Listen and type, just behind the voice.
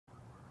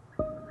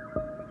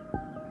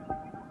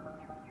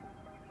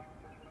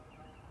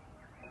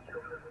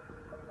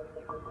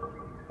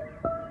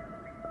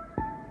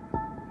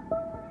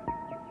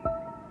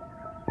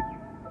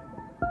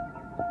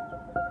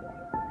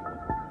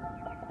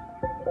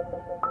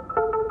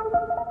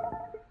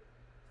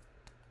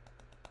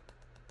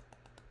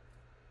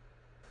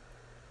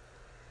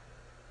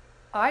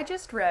I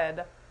just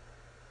read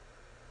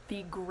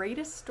the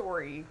greatest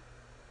story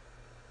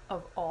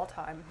of all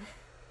time.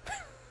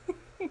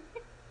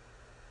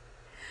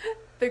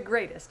 The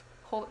greatest.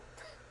 Hold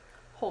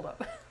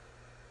up.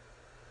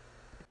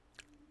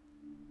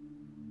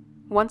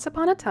 Once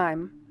upon a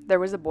time, there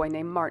was a boy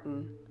named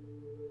Martin.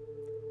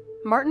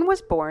 Martin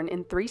was born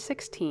in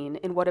 316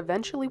 in what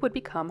eventually would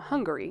become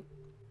Hungary.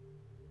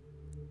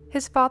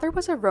 His father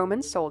was a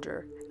Roman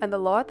soldier, and the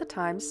law at the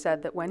time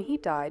said that when he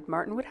died,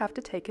 Martin would have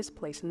to take his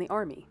place in the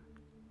army.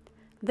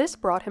 This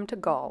brought him to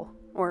Gaul,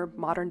 or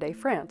modern-day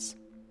France.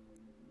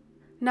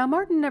 Now,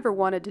 Martin never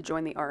wanted to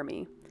join the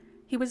army.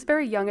 He was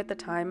very young at the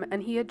time,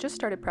 and he had just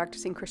started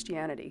practicing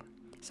Christianity,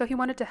 so he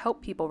wanted to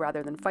help people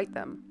rather than fight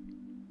them.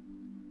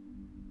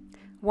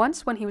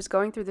 Once, when he was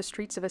going through the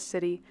streets of a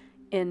city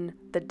in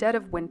the dead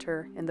of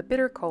winter, in the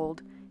bitter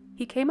cold,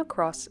 he came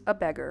across a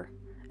beggar,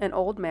 an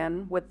old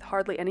man with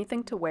hardly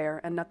anything to wear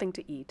and nothing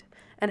to eat,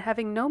 and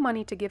having no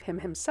money to give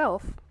him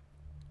himself,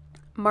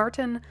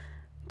 Martin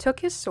took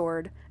his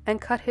sword and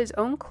cut his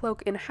own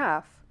cloak in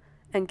half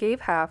and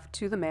gave half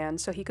to the man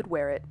so he could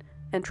wear it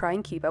and try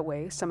and keep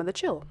away some of the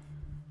chill.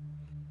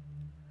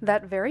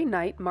 That very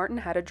night, Martin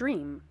had a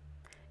dream.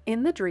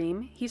 In the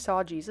dream, he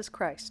saw Jesus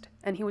Christ,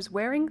 and he was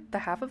wearing the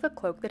half of the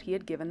cloak that he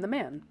had given the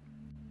man.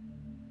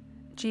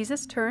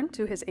 Jesus turned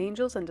to his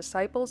angels and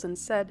disciples and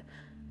said,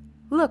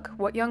 "Look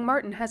what young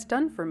Martin has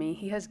done for me.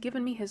 He has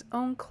given me his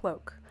own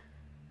cloak."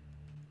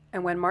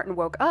 And when Martin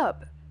woke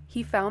up,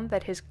 he found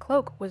that his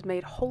cloak was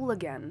made whole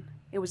again.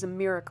 It was a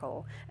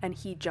miracle, and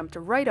he jumped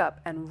right up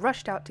and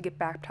rushed out to get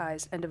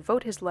baptized and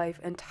devote his life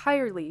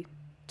entirely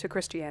to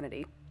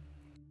Christianity.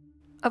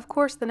 Of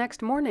course, the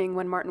next morning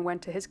when Martin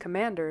went to his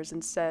commanders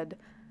and said,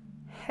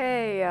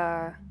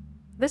 "Hey,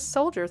 this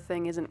soldier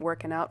thing isn't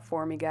working out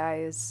for me,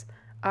 guys.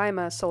 I'm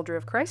a soldier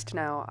of Christ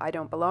now. I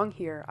don't belong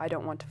here. I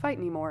don't want to fight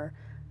anymore,"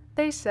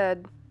 they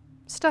said,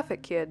 "Stuff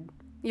it, kid.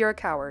 You're a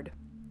coward."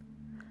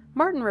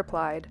 Martin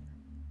replied,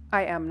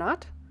 "I am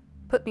not.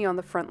 Put me on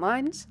the front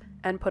lines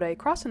and put a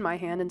cross in my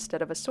hand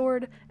instead of a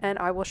sword, and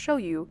I will show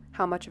you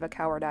how much of a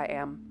coward I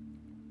am."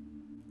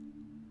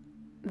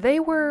 They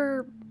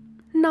were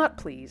not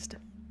pleased.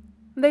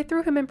 They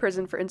threw him in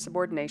prison for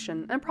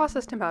insubordination and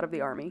processed him out of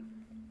the army.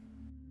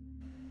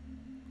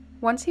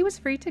 Once he was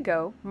free to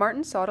go,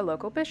 Martin sought a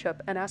local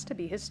bishop and asked to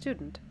be his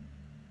student.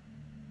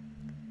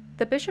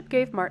 The bishop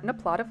gave Martin a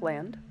plot of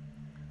land,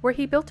 where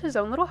he built his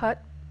own little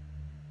hut,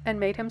 and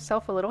made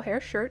himself a little hair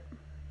shirt,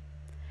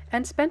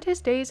 and spent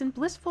his days in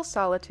blissful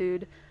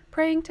solitude,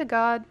 praying to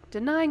God,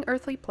 denying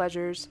earthly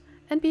pleasures,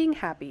 and being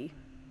happy.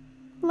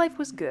 Life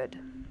was good.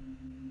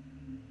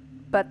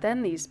 But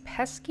then these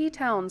pesky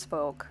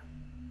townsfolk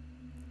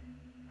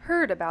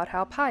heard about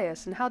how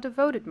pious and how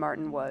devoted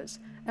Martin was,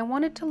 and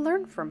wanted to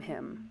learn from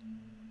him.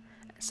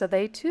 So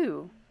they,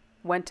 too,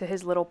 went to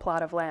his little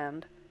plot of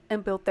land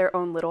and built their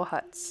own little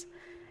huts,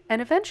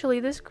 and eventually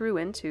this grew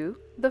into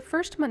the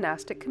first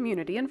monastic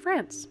community in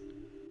France.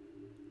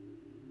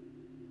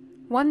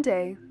 One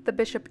day, the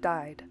bishop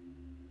died,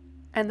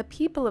 and the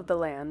people of the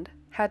land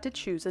had to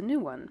choose a new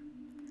one,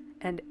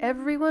 and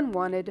everyone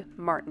wanted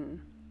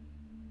Martin.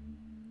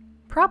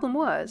 Problem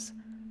was,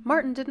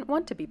 Martin didn't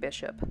want to be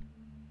bishop.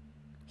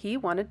 He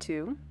wanted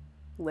to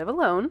live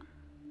alone,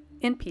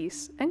 in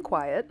peace and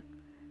quiet,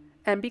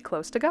 and be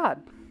close to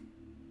God.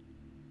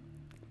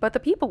 But the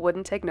people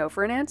wouldn't take no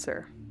for an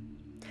answer,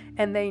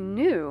 and they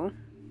knew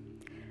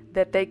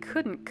that they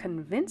couldn't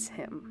convince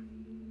him.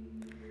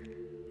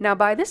 Now,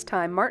 by this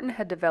time, Martin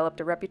had developed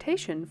a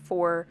reputation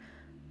for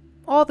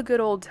all the good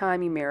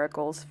old-timey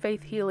miracles,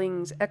 faith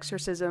healings,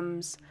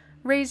 exorcisms,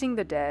 raising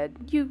the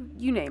dead,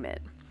 you name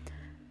it.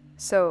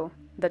 So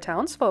the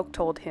townsfolk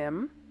told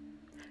him,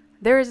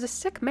 "There is a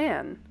sick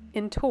man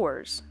in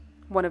Tours,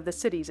 one of the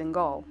cities in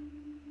Gaul.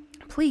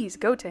 Please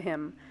go to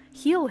him,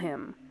 heal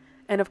him."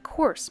 And of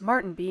course,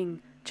 Martin,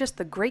 being just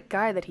the great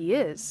guy that he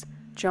is,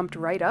 jumped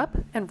right up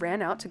and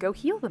ran out to go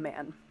heal the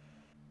man.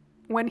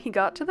 When he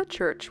got to the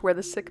church where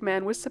the sick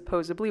man was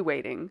supposedly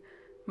waiting,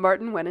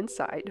 Martin went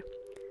inside.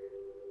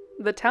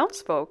 The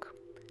townsfolk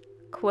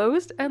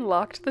closed and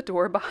locked the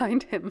door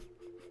behind him.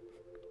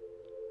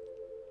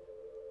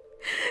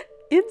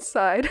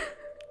 Inside,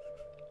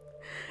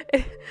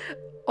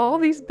 all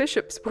these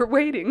bishops were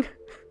waiting,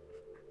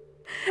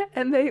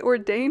 and they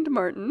ordained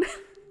Martin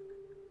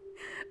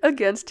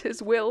against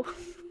his will.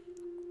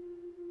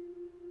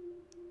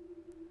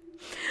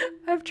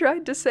 I've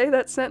tried to say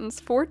that sentence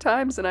 4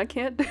 times and I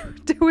can't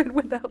do it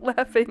without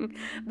laughing.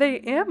 They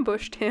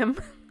ambushed him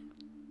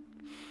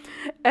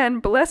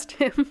and blessed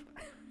him.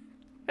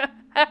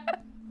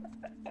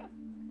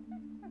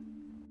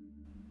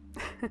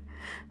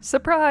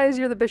 Surprise,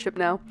 you're the bishop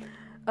now.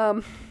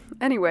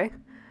 Anyway,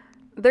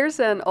 there's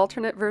an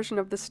alternate version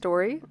of the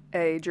story,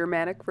 a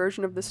Germanic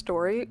version of the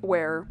story,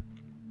 where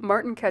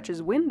Martin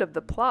catches wind of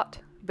the plot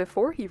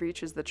before he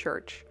reaches the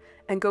church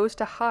and goes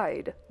to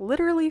hide,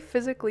 literally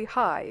physically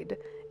hide,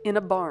 in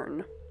a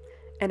barn.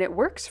 And it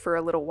works for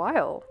a little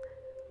while.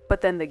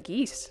 But then the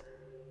geese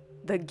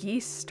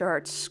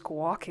start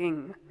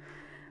squawking.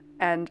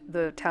 And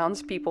the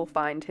townspeople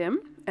find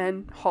him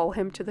and haul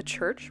him to the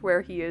church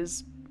where he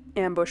is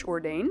ambush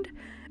ordained.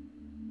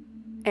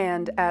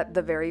 And at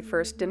the very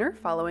first dinner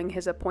following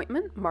his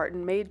appointment,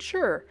 Martin made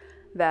sure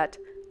that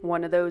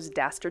one of those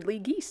dastardly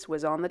geese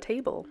was on the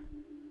table,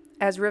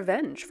 as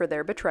revenge for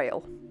their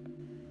betrayal.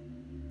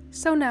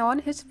 So now on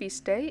his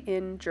feast day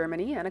in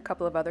Germany and a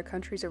couple of other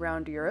countries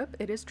around Europe,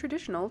 it is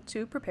traditional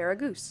to prepare a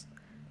goose,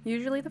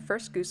 usually the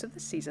first goose of the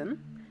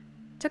season,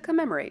 to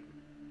commemorate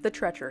the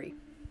treachery.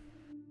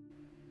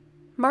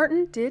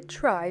 Martin did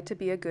try to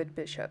be a good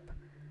bishop,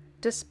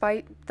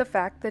 despite the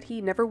fact that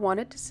he never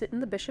wanted to sit in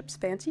the bishop's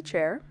fancy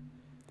chair,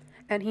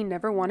 and he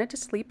never wanted to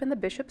sleep in the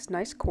bishop's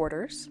nice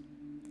quarters.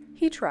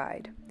 He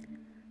tried.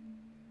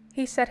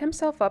 He set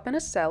himself up in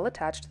a cell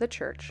attached to the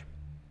church.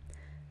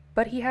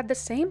 But he had the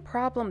same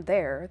problem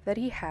there that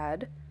he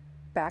had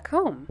back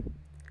home.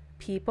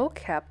 People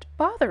kept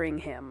bothering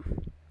him.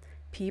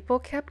 People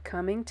kept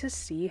coming to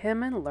see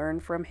him and learn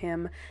from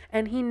him,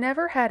 and he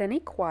never had any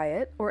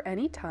quiet or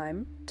any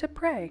time to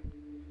pray.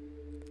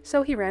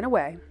 So he ran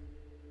away.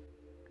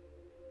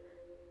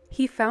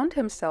 He found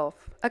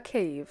himself a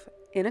cave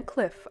in a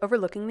cliff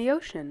overlooking the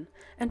ocean,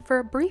 and for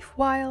a brief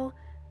while,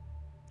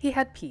 he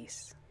had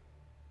peace.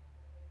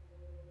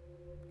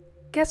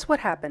 Guess what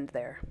happened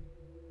there?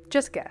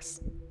 Just guess.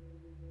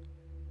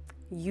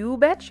 You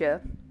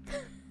betcha.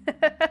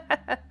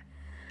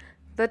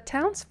 The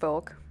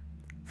townsfolk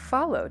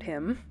followed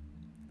him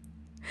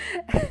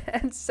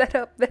and set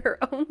up their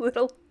own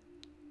little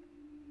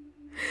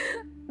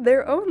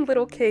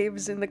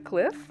caves in the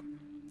cliff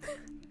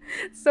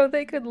so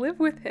they could live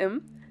with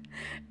him,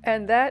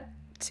 and that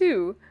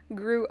too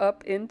grew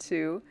up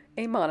into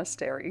a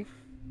monastery.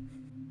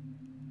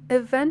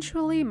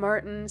 Eventually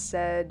Martin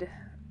said,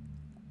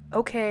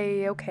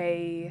 Okay,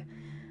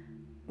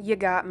 you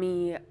got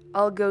me,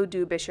 I'll go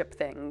do bishop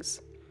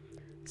things.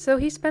 So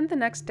he spent the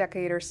next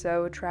decade or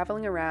so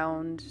traveling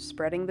around,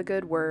 spreading the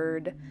good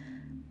word,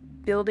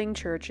 building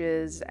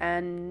churches,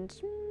 and,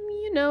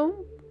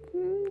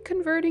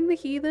 converting the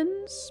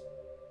heathens,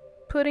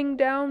 putting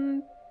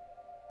down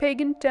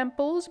pagan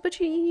temples. But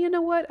you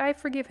know what? I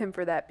forgive him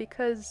for that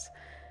because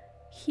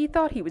he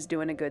thought he was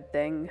doing a good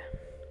thing.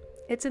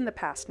 It's in the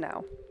past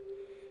now.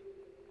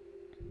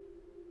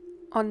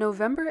 On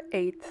November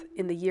 8th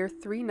in the year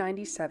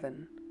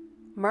 397,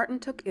 Martin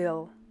took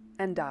ill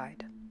and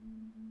died.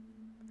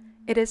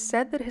 It is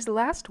said that his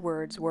last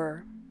words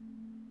were,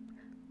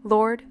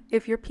 "Lord,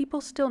 if your people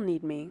still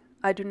need me,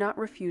 I do not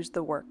refuse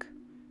the work.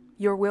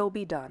 Your will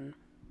be done."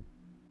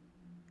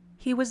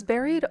 He was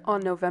buried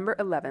on November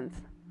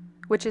 11th,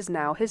 which is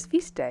now his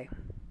feast day.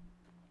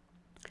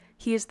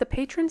 He is the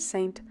patron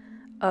saint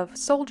of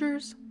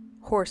soldiers,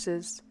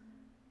 horses,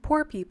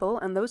 poor people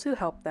and those who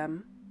help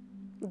them,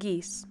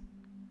 geese,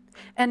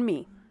 and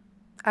me.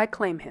 I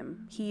claim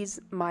him. He's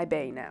my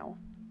bae now.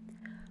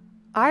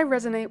 I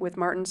resonate with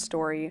Martin's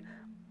story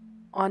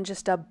on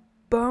just a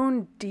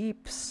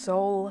bone-deep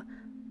soul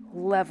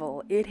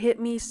level. It hit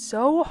me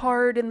so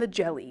hard in the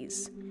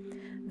jellies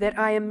that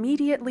I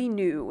immediately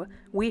knew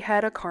we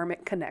had a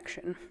karmic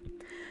connection.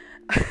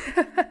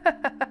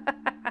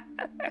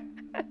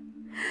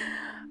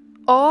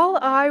 All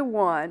I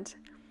want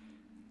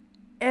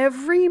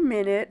every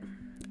minute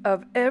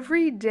of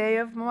every day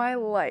of my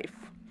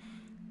life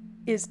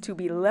is to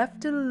be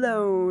left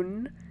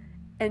alone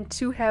and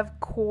to have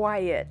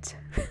quiet.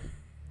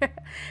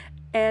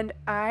 And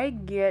I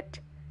get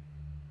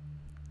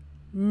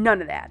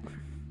none of that.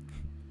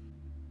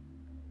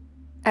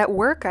 At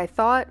work, I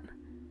thought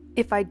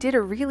if I did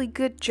a really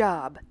good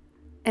job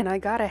and I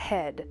got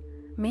ahead,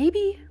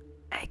 maybe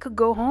I could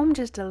go home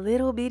just a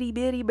little bitty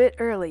bit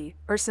early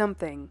or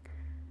something.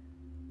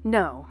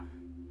 No.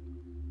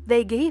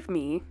 They gave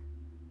me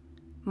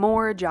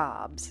more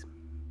jobs.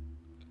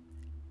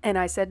 And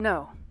I said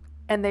no.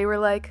 And they were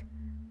like,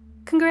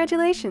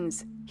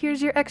 "Congratulations,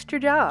 here's your extra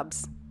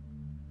jobs."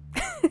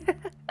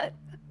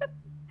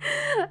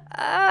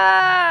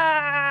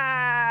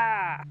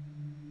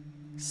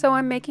 So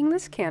I'm making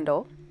this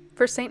candle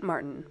for St.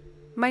 Martin,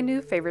 my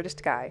new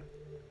favoritist guy.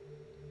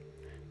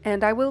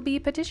 And I will be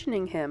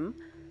petitioning him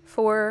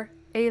for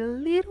a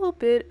little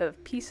bit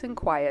of peace and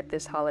quiet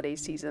this holiday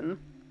season.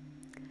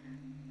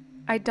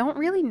 I don't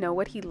really know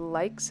what he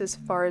likes as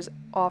far as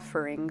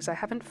offerings. I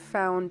haven't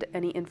found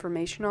any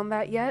information on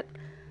that yet.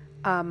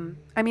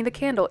 The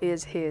candle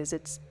is his.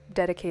 It's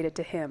dedicated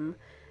to him,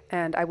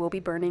 and I will be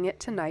burning it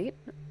tonight,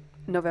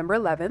 November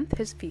 11th,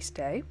 his feast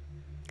day.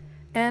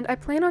 And I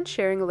plan on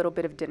sharing a little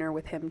bit of dinner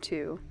with him,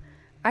 too.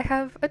 I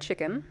have a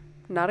chicken,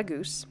 not a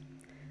goose.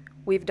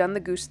 We've done the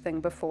goose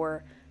thing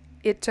before.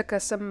 It took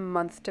us a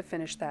month to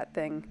finish that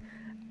thing.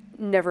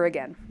 Never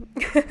again.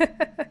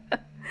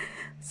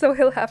 So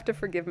he'll have to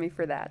forgive me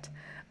for that.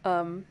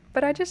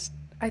 But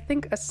I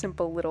think a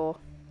simple little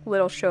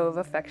show of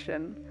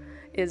affection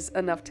is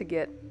enough to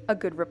get a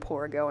good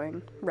rapport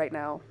going right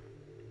now.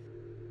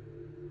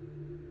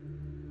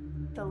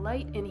 The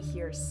light in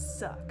here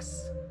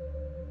sucks.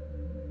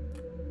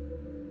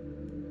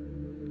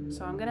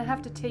 so I'm gonna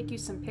have to take you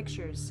some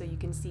pictures so you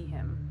can see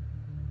him.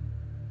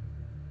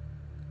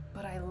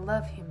 But I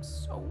love him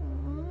so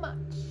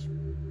much.